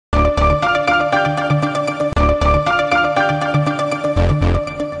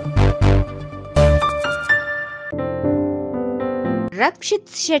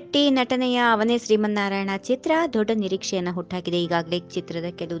ರಕ್ಷಿತ್ ಶೆಟ್ಟಿ ನಟನೆಯ ಅವನೇ ಶ್ರೀಮನ್ನಾರಾಯಣ ಚಿತ್ರ ದೊಡ್ಡ ನಿರೀಕ್ಷೆಯನ್ನ ಹುಟ್ಟಾಕಿದೆ. ಈಗಾಗಲೇ ಚಿತ್ರದ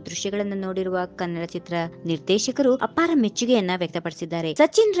ಕೆಲವು ದೃಶ್ಯಗಳನ್ನು ನೋಡಿರುವ ಕನ್ನಡ ಚಿತ್ರ ನಿರ್ದೇಶಕರು ಅಪಾರ ಮೆಚ್ಚುಗೆಯನ್ನ ವ್ಯಕ್ತಪಡಿಸಿದ್ದಾರೆ.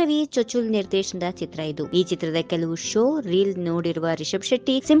 ಸಚಿನ್ ರವಿ ಚೊಚುಲ್ ನಿರ್ದೇಶನದ ಚಿತ್ರ ಇದು. ಈ ಚಿತ್ರದ ಕೆಲವು ಶೋ ರೀಲ್ ನೋಡಿರುವ ರಿಷಬ್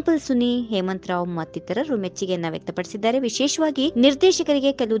ಶೆಟ್ಟಿ, ಸಿಂಪಲ್ ಸುನಿ, ಹೇಮಂತ್ ರಾವ್ ಮತ್ತಿತರರು ಮೆಚ್ಚುಗೆಯನ್ನ ವ್ಯಕ್ತಪಡಿಸಿದ್ದಾರೆ. ವಿಶೇಷವಾಗಿ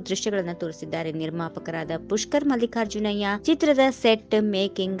ನಿರ್ದೇಶಕರಿಗೆ ಕೆಲವು ದೃಶ್ಯಗಳನ್ನು ತೋರಿಸಿದ್ದಾರೆ. ನಿರ್ಮಾಪಕರಾದ ಪುಷ್ಕರ್ ಮಲ್ಲಿಕಾರ್ಜುನಯ್ಯ ಚಿತ್ರದ ಸೆಟ್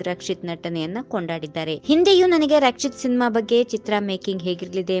ಮೇಕಿಂಗ್, ರಕ್ಷಿತ್ ನಟನೆಯನ್ನ ಕೊಂಡಾಡಿದ್ದಾರೆ. ಹಿಂದೆಯೂ ನನಗೆ ರಕ್ಷಿತ್ ಸಿನಿಮಾ ಬಗ್ಗೆ ಚಿತ್ರ ಮೇಕಿಂಗ್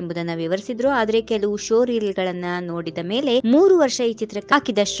ಹೇಗಿರಲಿದೆ ಎಂಬುದನ್ನು ವಿವರಿಸಿದ್ರು. ಆದರೆ ಕೆಲವು ಶೋ ರೀಲ್ ಗಳನ್ನ ನೋಡಿದ ಮೇಲೆ 3 ವರ್ಷ ಈ ಚಿತ್ರಕ್ಕೆ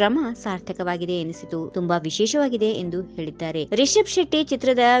ಹಾಕಿದ ಶ್ರಮ ಸಾರ್ಥಕವಾಗಿದೆ ಎನಿಸಿತು. ತುಂಬಾ ವಿಶೇಷವಾಗಿದೆ ಎಂದು ಹೇಳಿದ್ದಾರೆ. ರಿಷಬ್ ಶೆಟ್ಟಿ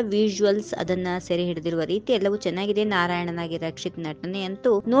ಚಿತ್ರದ ವಿಜುವಲ್ಸ್, ಅದನ್ನ ಸೆರೆ ಹಿಡಿದಿರುವ ರೀತಿ ಎಲ್ಲವೂ ಚೆನ್ನಾಗಿದೆ. ನಾರಾಯಣನಾಗಿ ರಕ್ಷಿತ್ ನಟನೆ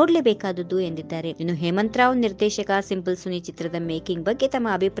ಅಂತೂ ನೋಡ್ಲೇಬೇಕಾದದ್ದು ಎಂದಿದ್ದಾರೆ. ಇನ್ನು ಹೇಮಂತ್ ರಾವ್ ನಿರ್ದೇಶಕ ಸಿಂಪಲ್ ಸುನಿ ಚಿತ್ರದ ಮೇಕಿಂಗ್ ಬಗ್ಗೆ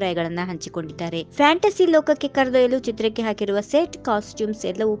ತಮ್ಮ ಅಭಿಪ್ರಾಯಗಳನ್ನ ಹಂಚಿಕೊಂಡಿದ್ದಾರೆ. ಫ್ಯಾಂಟಸಿ ಲೋಕಕ್ಕೆ ಕರೆದೊಯ್ಯಲು ಚಿತ್ರಕ್ಕೆ ಹಾಕಿರುವ ಸೆಟ್, ಕಾಸ್ಟ್ಯೂಮ್ಸ್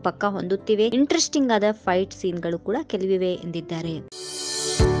ಎಲ್ಲವೂ ಪಕ್ಕಾ ಹೊಂದುತ್ತಿವೆ. ಇಂಟ್ರೆಸ್ಟಿಂಗ್ ಆದ ಫೈಟ್ ಸೀನ್ ಗಳು ಕೂಡ ಕೆಲವಿವೆ ಎಂದಿದ್ದಾರೆ.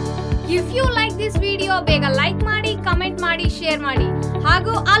 If you like this video ಬೇಗ ಲೈಕ್ ಮಾಡಿ, ಕಮೆಂಟ್ ಮಾಡಿ, ಶೇರ್ ಮಾಡಿ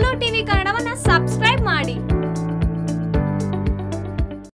ಹಾಗೂ ಅಲೋ ಟಿವಿ ಕನ್ನಡವನ್ನ ಸಬ್ಸ್ಕ್ರೈಬ್ ಮಾಡಿ.